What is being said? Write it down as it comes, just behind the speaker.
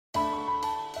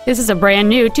This is a brand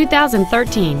new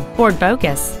 2013 Ford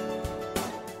Focus.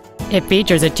 It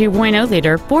features a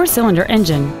 2.0-liter four-cylinder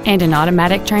engine and an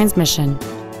automatic transmission.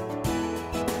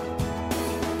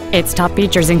 Its top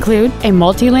features include a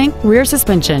multi-link rear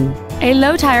suspension, a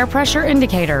low tire pressure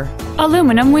indicator,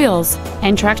 aluminum wheels,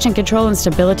 and traction control and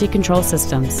stability control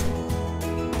systems.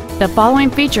 The following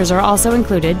features are also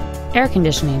included: air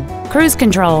conditioning, cruise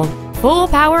control, full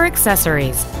power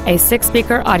accessories, a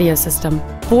 6-speaker audio system,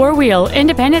 4-wheel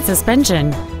independent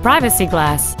suspension, privacy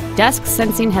glass, dusk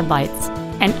sensing headlights,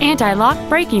 an anti-lock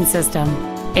braking system,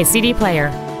 a CD player,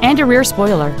 and a rear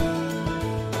spoiler.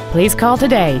 Please call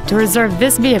today to reserve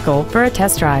this vehicle for a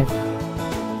test drive.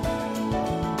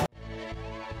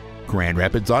 Grand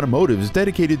Rapids Automotive is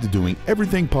dedicated to doing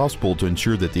everything possible to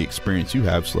ensure that the experience you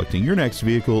have selecting your next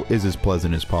vehicle is as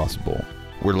pleasant as possible.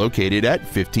 We're located at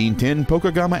 1510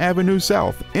 Pokegama Avenue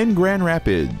South in Grand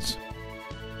Rapids.